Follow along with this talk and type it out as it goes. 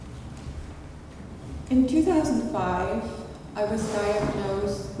In 2005, I was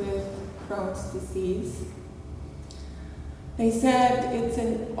diagnosed with Crohn's disease. They said it's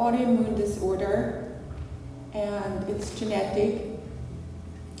an autoimmune disorder and it's genetic.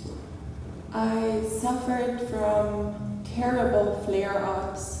 I suffered from terrible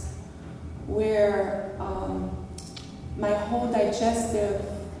flare-ups where my whole digestive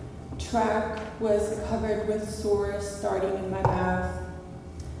tract was covered with sores starting in my mouth.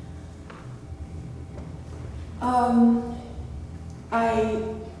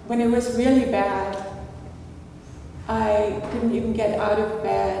 When it was really bad, I couldn't even get out of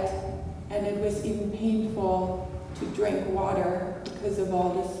bed, and it was even painful to drink water because of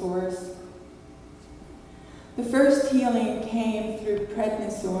all the sores. The first healing came through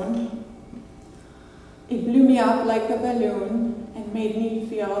prednisone. It blew me up like a balloon and made me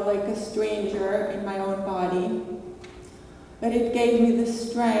feel like a stranger in my own body. But it gave me the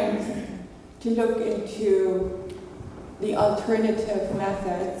strength to look into the alternative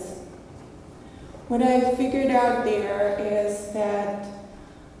methods. What I figured out there is that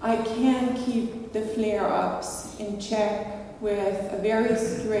I can keep the flare-ups in check with a very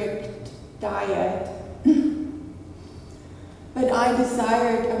strict diet, but I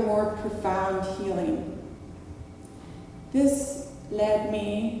desired a more profound healing. This led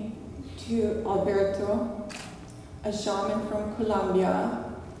me to Alberto, a shaman from Colombia,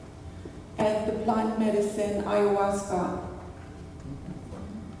 and the plant medicine ayahuasca.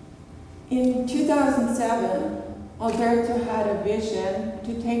 In 2007, Alberto had a vision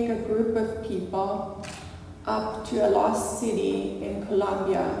to take a group of people up to a lost city in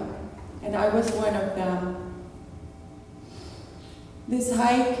Colombia, and I was one of them. This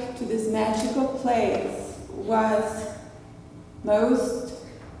hike to this magical place was most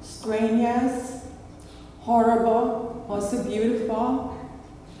strenuous, horrible, also beautiful,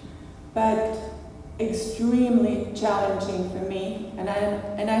 but extremely challenging for me, and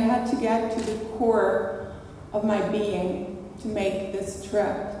I had to get to the core of my being to make this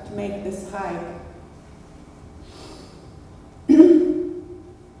trip, to make this hike.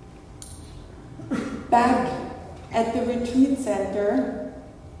 Back at the retreat center,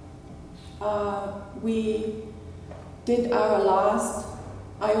 we did our last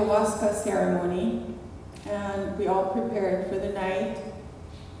ayahuasca ceremony, and we all prepared for the night.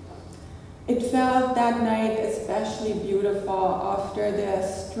 It felt that night especially beautiful after the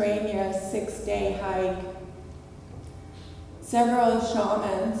strenuous 6-day hike. Several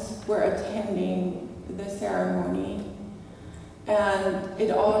shamans were attending the ceremony, and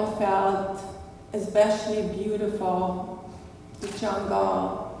it all felt especially beautiful. The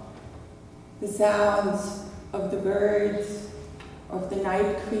jungle, the sounds of the birds, of the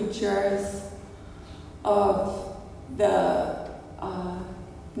night creatures, of the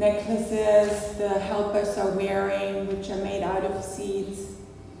necklaces the helpers are wearing, which are made out of seeds,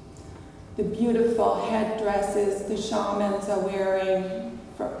 the beautiful headdresses the shamans are wearing,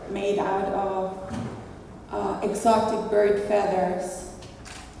 made out of exotic bird feathers,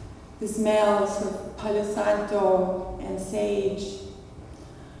 the smells of Palo Santo and sage,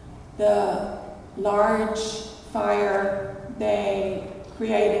 the large fire they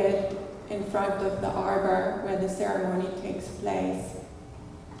created in front of the arbor where the ceremony takes place.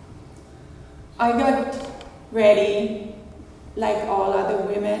 I got ready like all other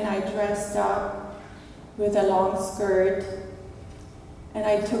women. I dressed up with a long skirt, and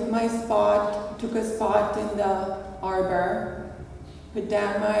I took a spot in the arbor, put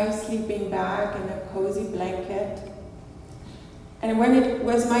down my sleeping bag and a cozy blanket. And when it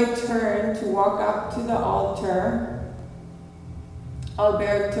was my turn to walk up to the altar,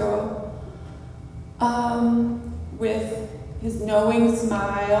 Alberto, with his knowing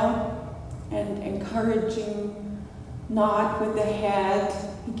smile and encouraging nod with the head,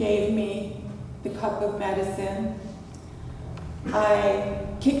 he gave me the cup of medicine. I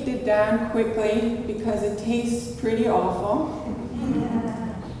kicked it down quickly because it tastes pretty awful.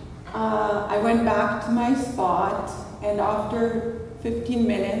 I went back to my spot, and after 15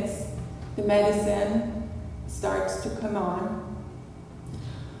 minutes, the medicine starts to come on.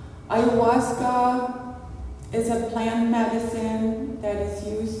 Ayahuasca is a plant medicine that is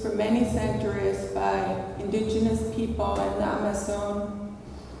used for many centuries by indigenous people in the Amazon.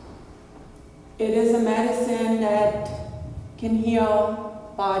 It is a medicine that can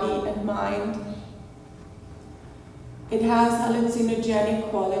heal body and mind. It has hallucinogenic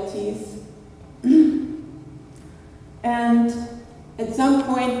qualities. And at some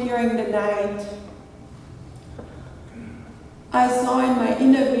point during the night, I saw in my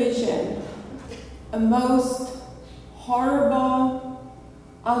inner vision a most horrible,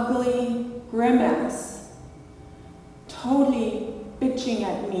 ugly, grimace, totally bitching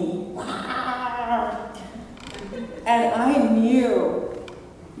at me. And I knew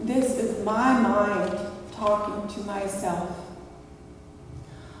this is my mind talking to myself.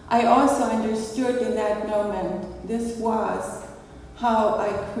 I also understood in that moment this was how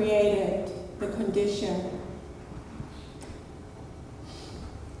I created the condition.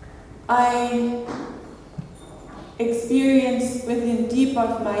 I experienced within deep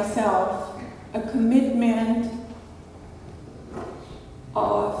of myself a commitment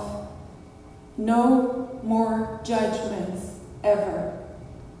of no more judgments ever.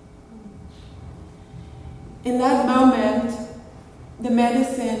 In that moment, the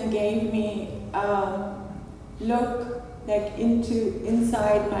medicine gave me a look like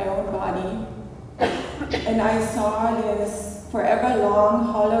inside my own body, and I saw this forever long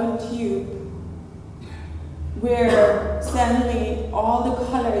hollow tube where suddenly all the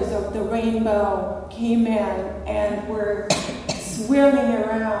colors of the rainbow came in and were swirling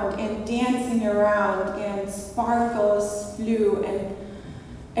around and dancing around, and sparkles flew, and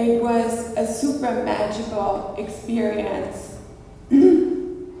it was a super magical experience.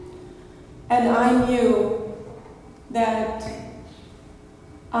 And I knew that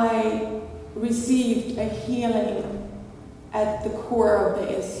I received a healing at the core of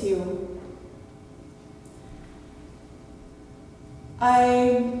the issue.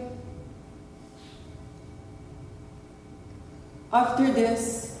 After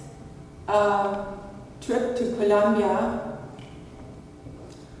this trip to Colombia,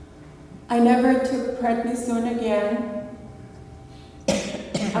 I never took prednisone again.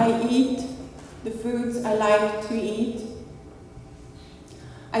 I eat the foods I like to eat.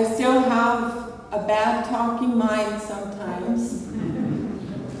 I still have a bad talking mind sometimes,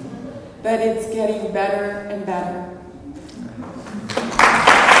 but it's getting better and better.